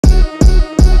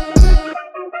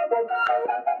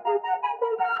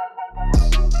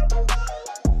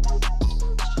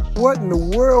What in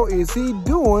the world is he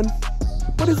doing?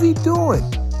 What is he doing?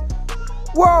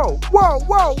 Whoa, whoa,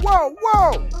 whoa, whoa,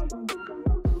 whoa!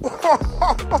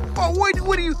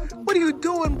 What are you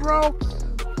doing, bro?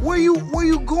 Where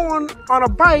you going on a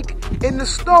bike in the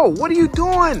snow? What are you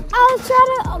doing? I was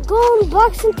trying to go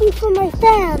unbox something for my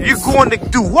fans. You're going to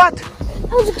do what?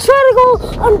 I was trying to go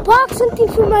unbox something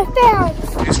for my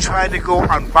fans. He's trying to go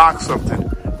unbox something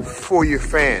for your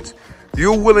fans.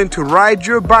 You're willing to ride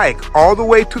your bike all the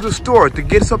way to the store to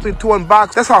get something to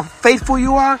unbox. That's how faithful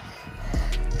you are?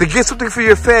 To get something for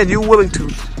your fan, you're willing to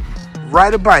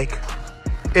ride a bike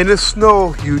in the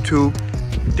snow, YouTube.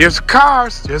 There's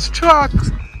cars, there's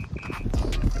trucks.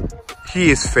 He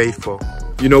is faithful.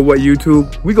 You know what,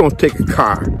 YouTube? We're gonna take a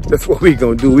car. That's what we're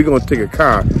gonna do. We're gonna take a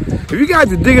car. If you guys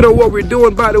are digging on what we're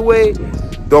doing, by the way,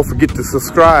 don't forget to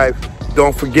subscribe.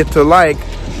 Don't forget to like.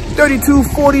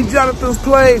 3240 Jonathan's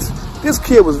Place. This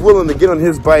kid was willing to get on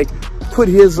his bike, put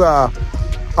his all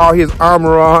his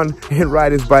armor on, and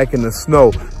ride his bike in the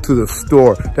snow to the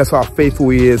store. That's how faithful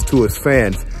he is to his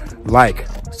fans. Like,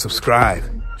 subscribe,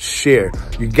 share.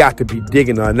 You got to be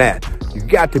digging on that. You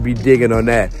got to be digging on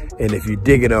that. And if you're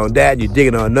digging on that, you're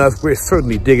digging on us, we're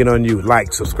certainly digging on you.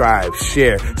 Like, subscribe,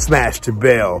 share, smash the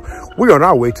bell. We're on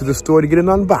our way to the store to get an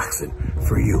unboxing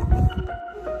for you.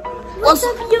 What's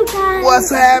up, you guys? What's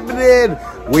happening?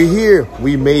 We're here.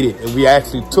 We made it. And we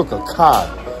actually took a car.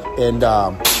 And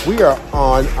we are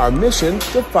on our mission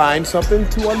to find something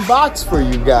to unbox for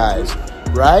you guys.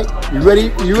 Right? You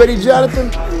ready? You ready,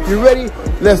 Jonathan? You ready?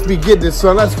 Let's begin this,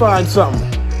 son. Let's find something.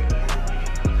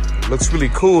 Looks really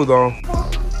cool, though.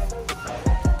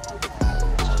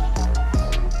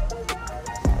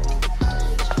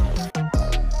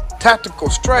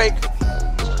 Tactical strike.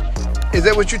 Is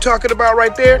that what you're talking about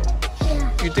right there?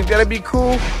 Yeah. You think that'd be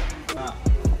cool?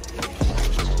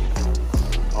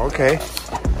 Okay.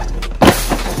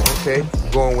 Okay,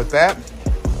 going with that.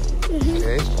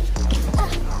 Okay.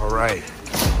 All right.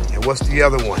 And what's the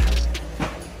other one?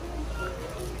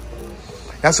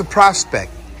 That's a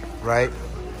prospect, right?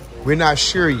 We're not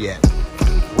sure yet.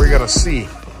 We're gonna see.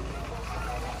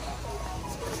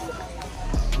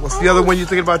 What's the other one you're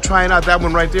thinking about trying out? That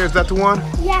one right there, is that the one?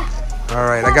 Yeah. All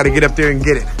right, I gotta get up there and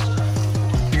get it.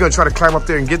 You gonna try to climb up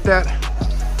there and get that?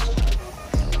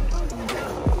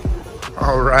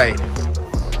 All right.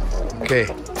 Okay.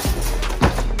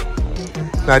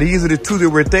 Now these are the two that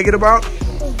we're thinking about?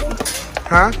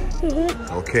 Huh?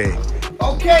 Okay.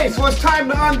 Okay, so it's time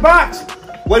to unbox.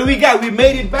 What do we got? We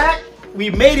made it back? We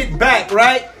made it back,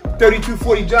 right?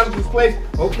 3240 Jonathan's Place.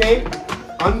 Okay.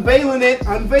 Unveiling it,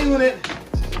 unveiling it.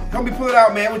 Help me pull it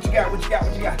out, man. What you got? What you got?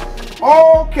 What you got?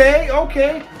 Okay,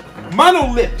 okay.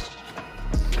 Monolith.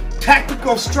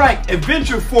 Tactical Strike.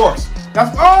 Adventure Force.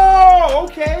 That's, oh,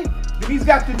 okay. Then he's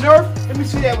got the Nerf. Let me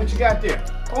see that, what you got there.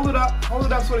 Hold it up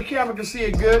so the camera can see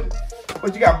it good.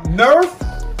 What you got? Nerf.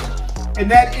 And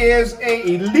that is a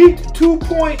Elite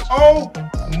 2.0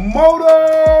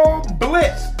 Moto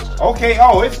Blitz. Okay,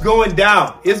 oh, it's going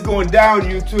down. It's going down,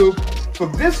 YouTube. So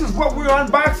this is what we're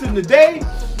unboxing today.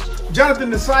 Jonathan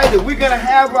decided we're gonna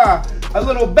have a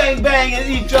little bang bang at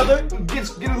each other, get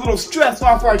a little stress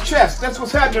off our chest. That's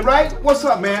what's happening, right? What's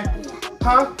up, man?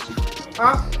 Huh?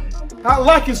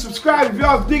 Like and subscribe if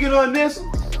y'all digging on this.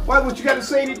 Why would you got to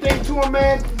say anything to him,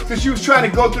 man? Because you was trying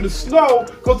to go through the snow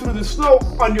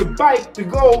on your bike to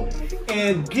go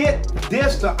and get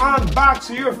this to unbox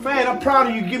to your fan. I'm proud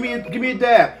of you. Give me a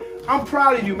dab. I'm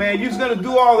proud of you, man. You're gonna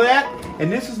do all that,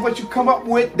 and this is what you come up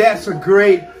with. That's a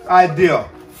great idea.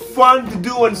 Fun to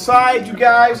do inside, you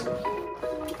guys.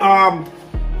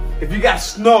 If you got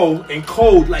snow and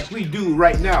cold like we do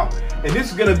right now, and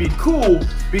this is gonna be cool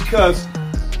because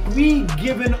we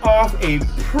giving off a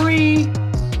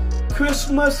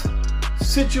pre-Christmas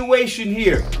situation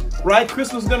here, right?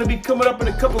 Christmas is gonna be coming up in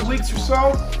a couple of weeks or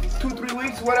so, 2-3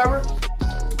 weeks, whatever,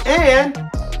 and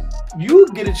you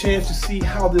get a chance to see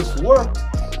how this works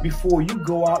before you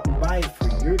go out and buy it for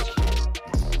your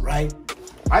kid, right?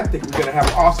 I think we're gonna have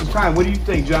an awesome time. What do you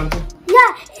think, Jonathan?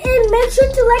 Yeah, and make sure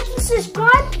to like and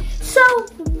subscribe so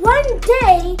one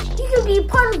day you can be a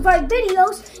part of our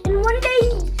videos, and one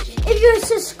day if you're a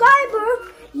subscriber,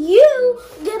 you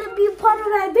get to be a part of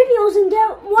our videos and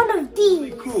get one of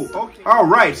these. Cool, okay. All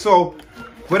right, so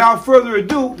without further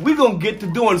ado, we're gonna get to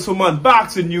doing some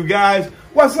unboxing, you guys.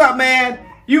 What's up, man?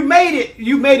 You made it.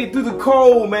 You made it through the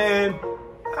cold, man.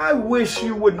 I wish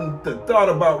you wouldn't have thought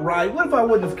about riding. What if I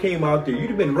wouldn't have came out there? You'd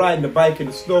have been riding the bike in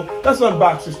the snow. Let's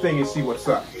unbox this thing and see what's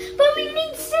up. But we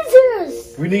need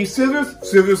scissors. We need scissors?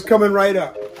 Scissors coming right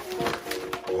up.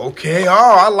 Okay,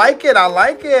 oh, I like it. I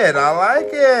like it. I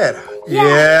like it.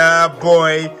 Yeah,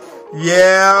 boy.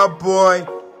 Yeah, boy.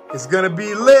 It's gonna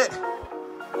be lit.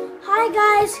 Hi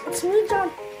guys, it's me,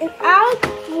 John, and I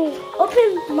will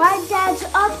open my dad's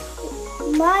up.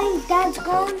 My dad's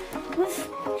gone with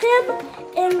him,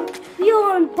 and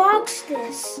we'll unbox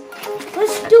this.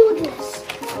 Let's do this.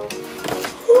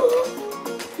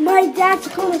 My dad's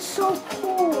gun is so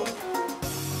cool.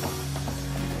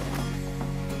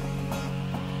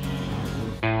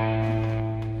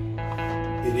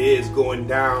 It is going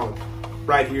down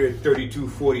right here at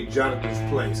 3240 Jonathan's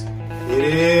place. It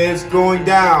is going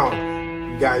down.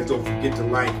 You guys don't forget to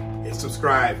like and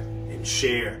subscribe and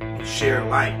share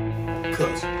like,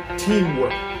 because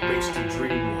teamwork makes the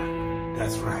dream work.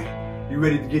 That's right. You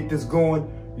ready to get this going?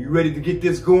 You ready to get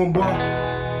this going, boy?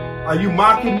 Are you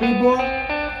mocking me, boy?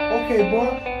 Okay,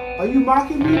 boy. Are you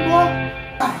mocking me, boy?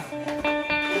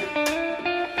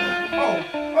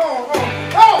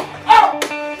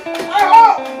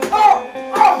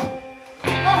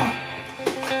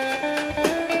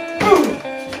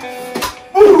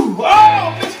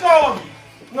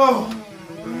 No.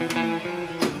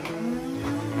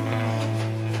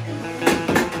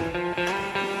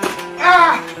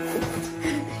 Ah!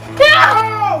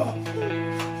 No!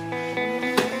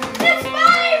 It's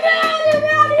fire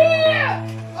around here!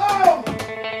 Oh!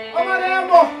 I'm out of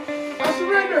ammo! I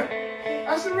surrender! I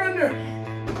surrender!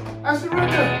 I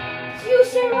surrender! You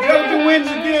surrender! Jonathan wins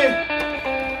again!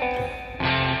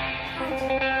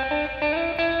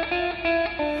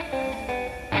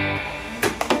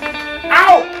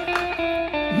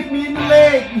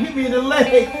 You hit me in the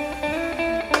leg.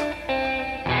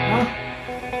 Huh?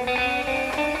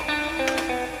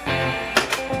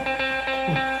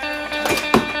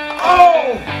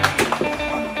 Oh!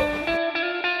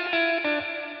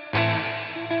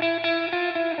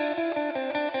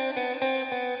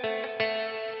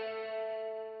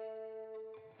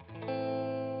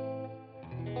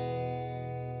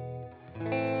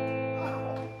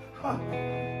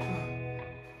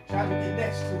 Trying to get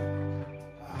next to it.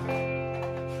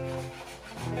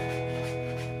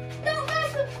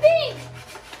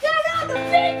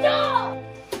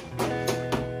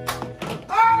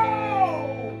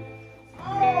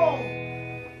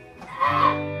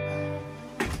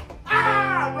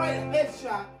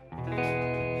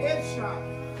 Headshot.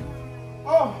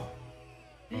 Oh,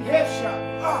 he headshot.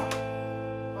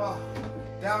 Oh,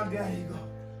 down there you go.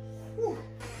 Whew.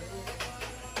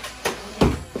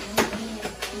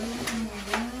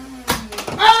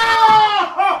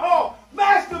 Oh,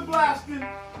 master blasting.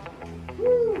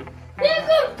 They're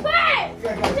good play.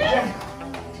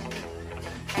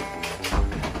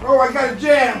 Oh, I got a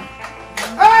jam.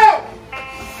 Oh!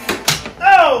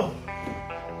 Oh!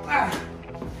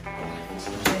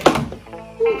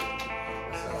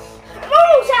 I'm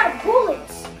almost out of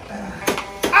bullets.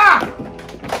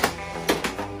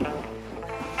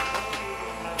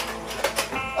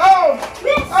 Oh!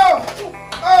 Miss. Oh!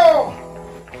 Oh!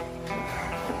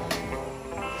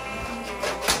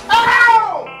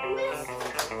 Ow! Miss.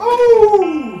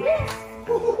 Ooh! Miss.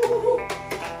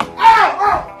 Ow!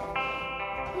 Ow!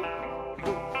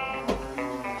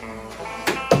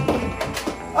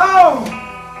 Oh!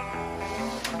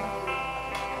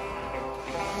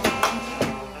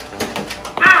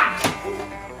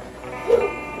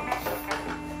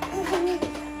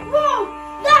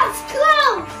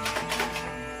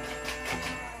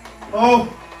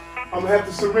 Oh, I'm gonna have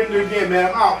to surrender again,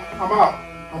 man. I'm out. I'm out.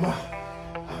 I'm out.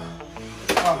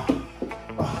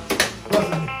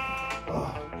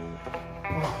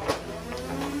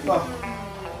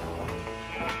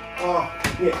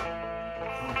 Yeah.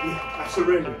 I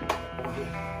surrender.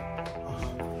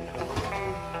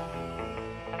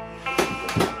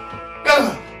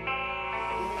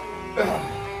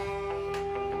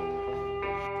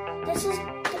 This is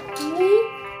me,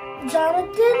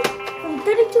 Jonathan, from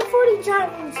 3240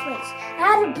 Jonathan's place. I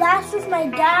had a blast with my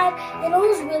dad, and it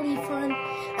was really fun.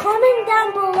 Comment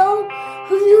down below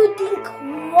who you think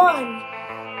won.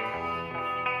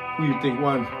 Who you think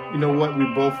won? You know what? We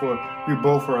both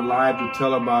are alive to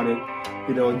tell about it.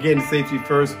 You know, again, safety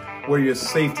first. Wear your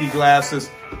safety glasses.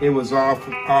 It was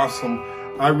awesome.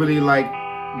 I really like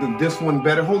this one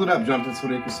better. Hold it up, Jonathan, so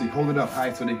they can see. Hold it up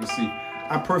high so they can see.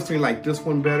 I personally like this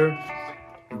one better.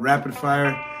 Rapid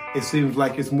fire. It seems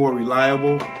like it's more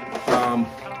reliable.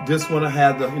 This one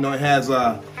has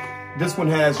the, this one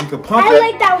has, you can pump it. I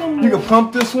like that one more. You can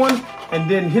pump this one and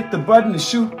then hit the button to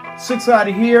shoot 6 out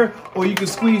of here, or you can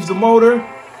squeeze the motor,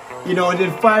 and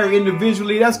then fire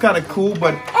individually. That's kind of cool,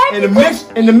 but in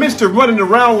the midst of running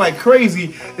around like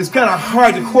crazy, it's kind of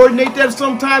hard to coordinate that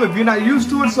sometimes if you're not used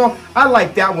to it. So I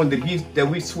like that one that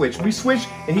we switched. We switched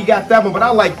and he got that one, but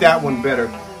I like that one better.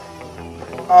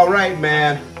 All right,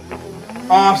 man.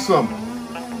 Awesome.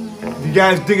 If you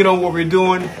guys digging on what we're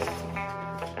doing,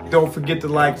 don't forget to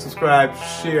like, subscribe,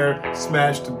 share,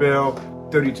 smash the bell.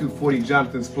 3240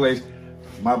 Jonathan's Place.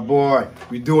 My boy,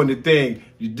 we're doing the thing.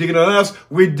 You're digging on us,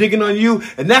 we're digging on you,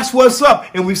 and that's what's up.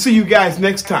 And we see you guys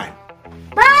next time.